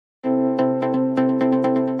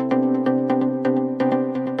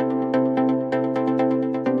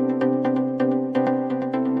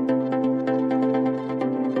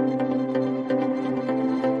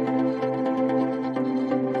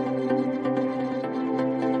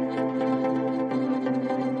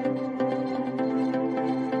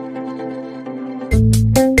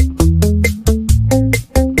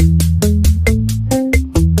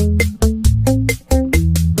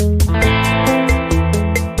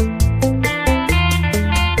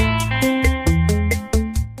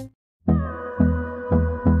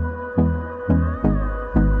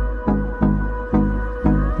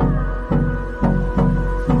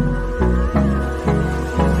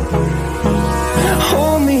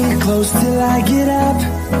close till I get up.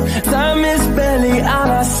 Time is barely on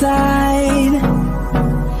our side.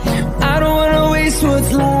 I don't wanna waste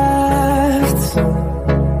what's left.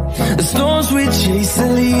 The storms we chase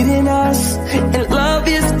are leading us, and love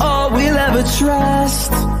is all we'll ever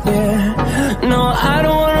trust. Yeah, no, I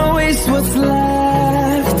don't wanna waste what's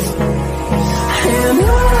left. And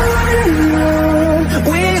on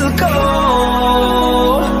we'll go,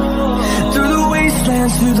 through the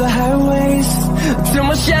wastelands, through the highways, till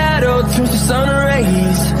my shadow turns to sun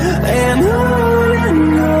rays. And on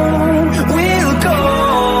we'll go,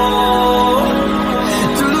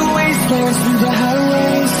 through the wastelands, through the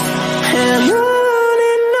highways, and on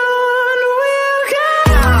we'll go.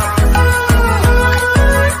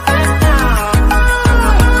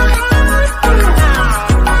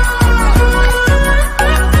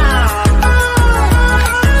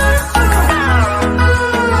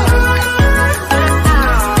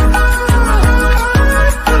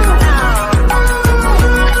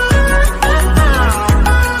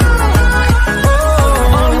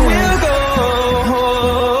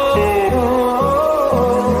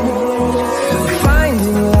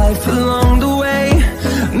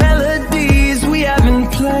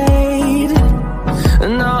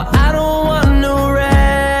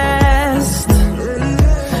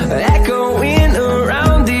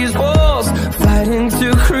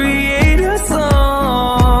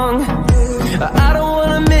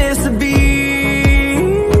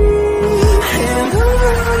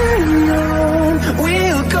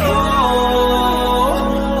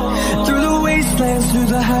 Through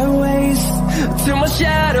the highways, till my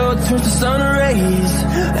shadow turns to sun rays.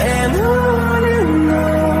 And on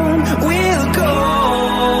we'll go,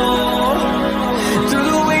 through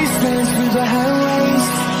the wastelands, through the highways,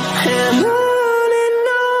 and on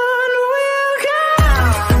we'll go.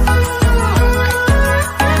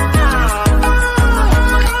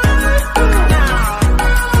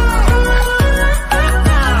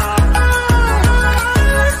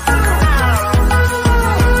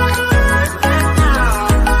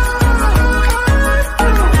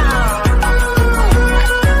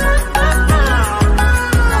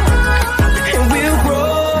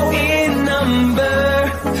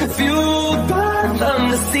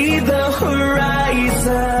 See the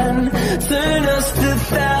horizon, turn us to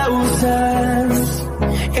thousands,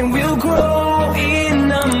 and we'll grow in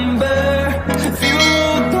number,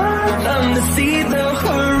 fueled by them to see the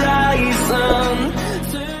horizon.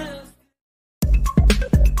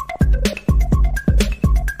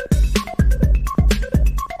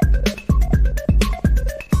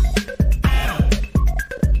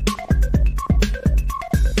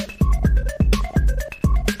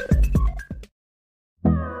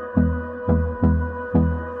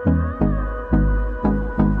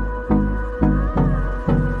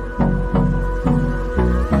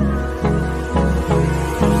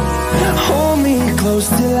 Close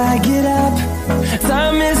till I get up.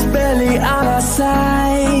 Time is barely on our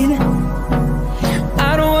side.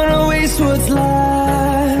 I don't wanna waste what's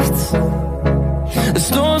left. The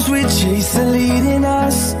storms we chase are leading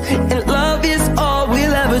us, and love is all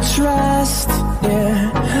we'll ever trust.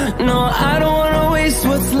 Yeah, no, I don't wanna waste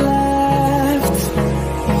what's left.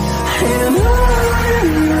 And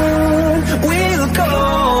on we'll go,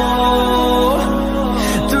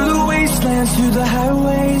 through the wastelands, through the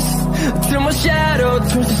highways, till my shadow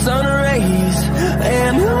turns to sun rays.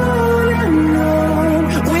 And on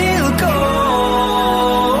we'll go,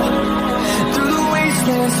 through the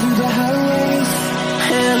wastelands, through the highways,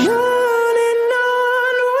 and on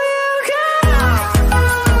we'll go.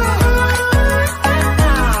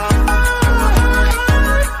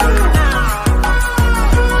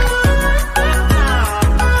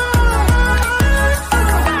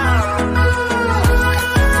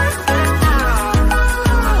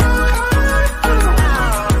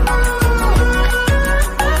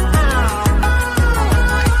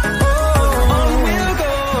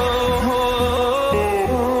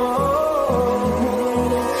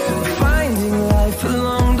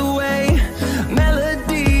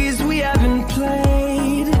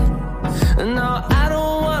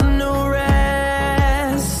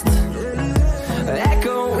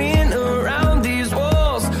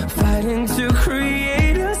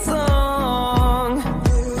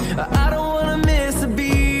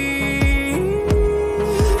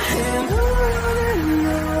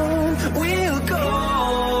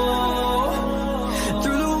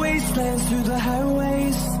 Through the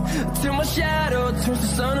highways, till my shadow turns to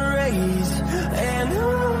sun rays. And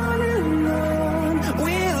on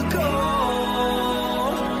we'll go,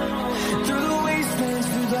 through the wastelands,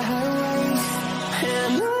 through the highways,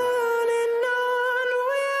 and on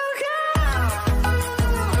we'll go.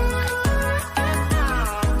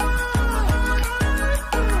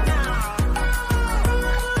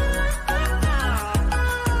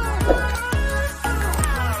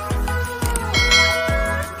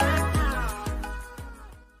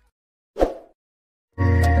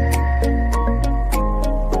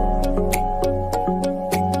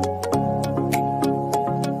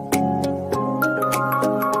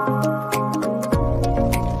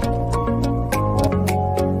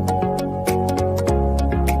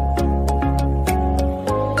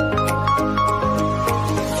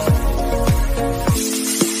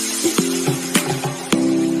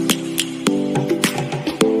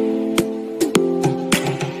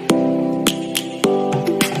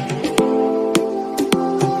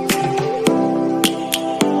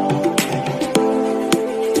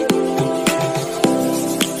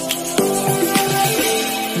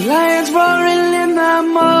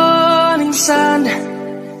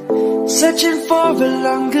 searching for a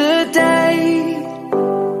longer day.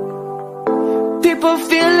 People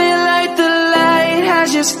feeling like the light has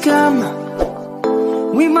just come.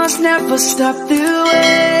 We must never stop the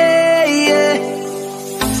way.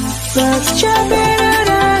 Birds jumping and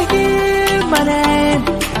I hear my name,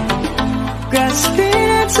 grasping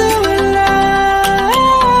into a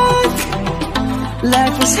life.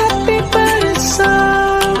 Life is happy but it's so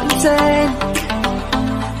insane.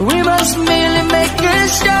 We must merely make a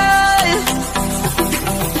start.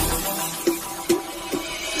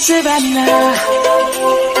 Savannah,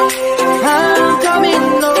 I'm coming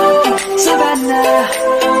home. Savannah,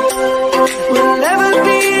 we'll never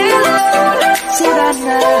be alone.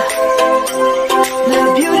 Savannah, the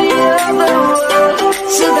beauty of the world.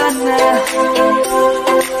 Savannah,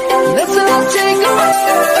 let's all take a walk.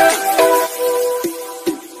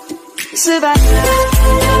 Savannah.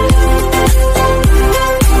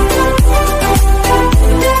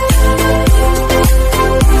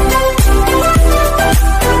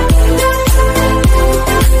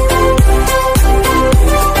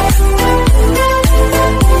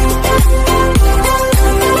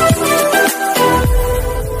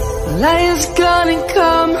 Lion's gonna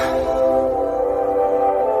come.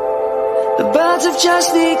 The birds have just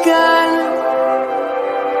begun.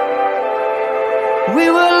 We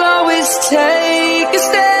will always take a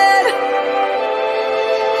stand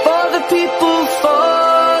for the people, for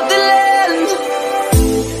the land.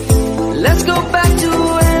 Let's go back to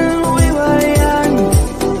when we were young.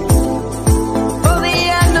 For the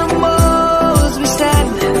animals we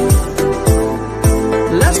stand.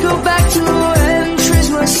 Let's go back to when trees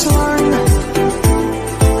were swung,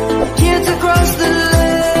 kids across the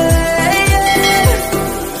lake.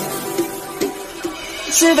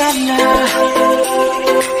 Savannah.